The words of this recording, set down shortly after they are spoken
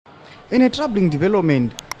In a troubling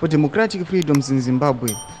development for democratic freedoms in Zimbabwe,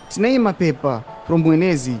 Tinai Mapepa from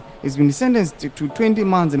Mwenezi has been sentenced to 20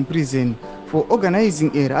 months in prison for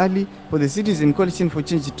organizing a rally for the Citizen Coalition for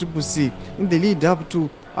Change CCC in the lead up to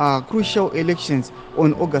crucial elections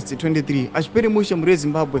on August 23. Achiperimusha muri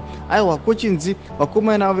Zimbabwe aiwa kochinzi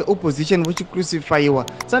vakomana veopposition vachicrucifyiwa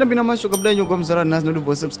sana bina mashoko budanyo kwa mzara nazi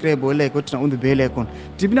nodibva subscribe like kuti on the bell icon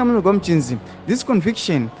tipina munhu kwa mchinzi. This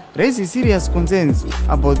conviction raises serious concerns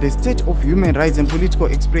about the state of human rights and political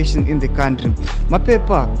expression in the country.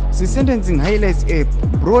 Mapepa, the sentencing highlights a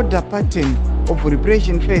broader pattern of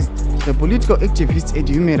repression faced the political activists and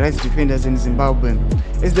human rights defenders in Zimbabwe.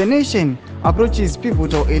 As the nation approaches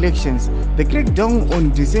pivotal elections, the crackdown on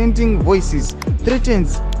dissenting voices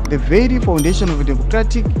threatens the very foundation of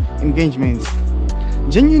democratic engagements.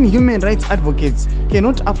 Genuine human rights advocates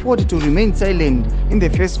cannot afford to remain silent in the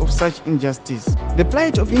face of such injustice. The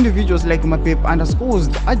plight of individuals like Mapepa underscores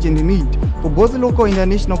the urgent need for both local and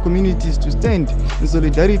international communities to stand in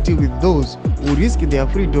solidarity with those who risk their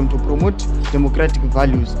freedom to promote democratic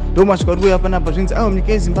values. Thomas Kwadwe apanapa zvinzi ayo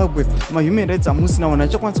nyika yeZimbabwe human rights amusina wana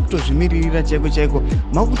chakwanisa kutozvimiririra chaiko chaiko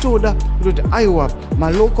makutoda kutoti aiwa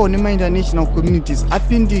malocal nemainternational communities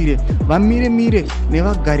apindire vamire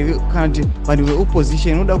nevagari kana kuti vanhu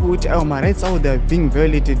veopposition oda kuti aiwa marights avo they are being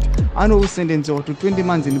violated anosentencewa to 20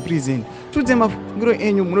 months in prison. Tudze mafungiro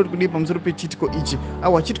enyu munoti kudii pamusoro pechitiko ichi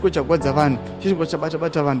aiwa chitiko chagwadza vanhu chitiko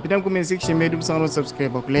chabata vanhu. Pinda mucomment section medu musangano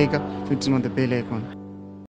subscribe kulike kuti on the bell icon.